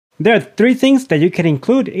There are three things that you can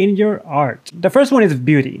include in your art. The first one is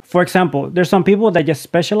beauty. For example, there's some people that just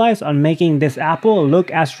specialize on making this apple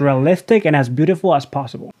look as realistic and as beautiful as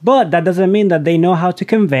possible. But that doesn't mean that they know how to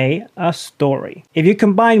convey a story. If you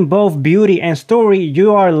combine both beauty and story,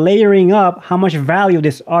 you are layering up how much value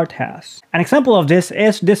this art has. An example of this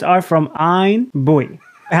is this art from Ayn Bui.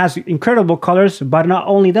 It has incredible colors, but not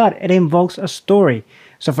only that, it invokes a story.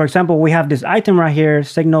 So for example, we have this item right here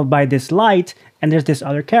signaled by this light, and there's this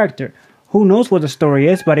other character. Who knows what the story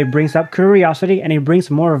is, but it brings up curiosity and it brings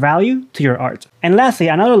more value to your art. And lastly,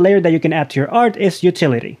 another layer that you can add to your art is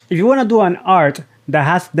utility. If you want to do an art that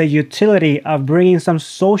has the utility of bringing some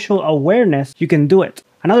social awareness, you can do it.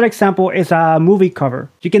 Another example is a movie cover.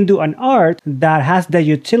 You can do an art that has the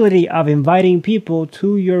utility of inviting people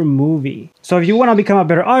to your movie. So if you want to become a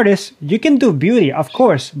better artist, you can do beauty, of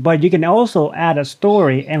course, but you can also add a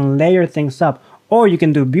story and layer things up. Or you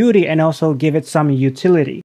can do beauty and also give it some utility.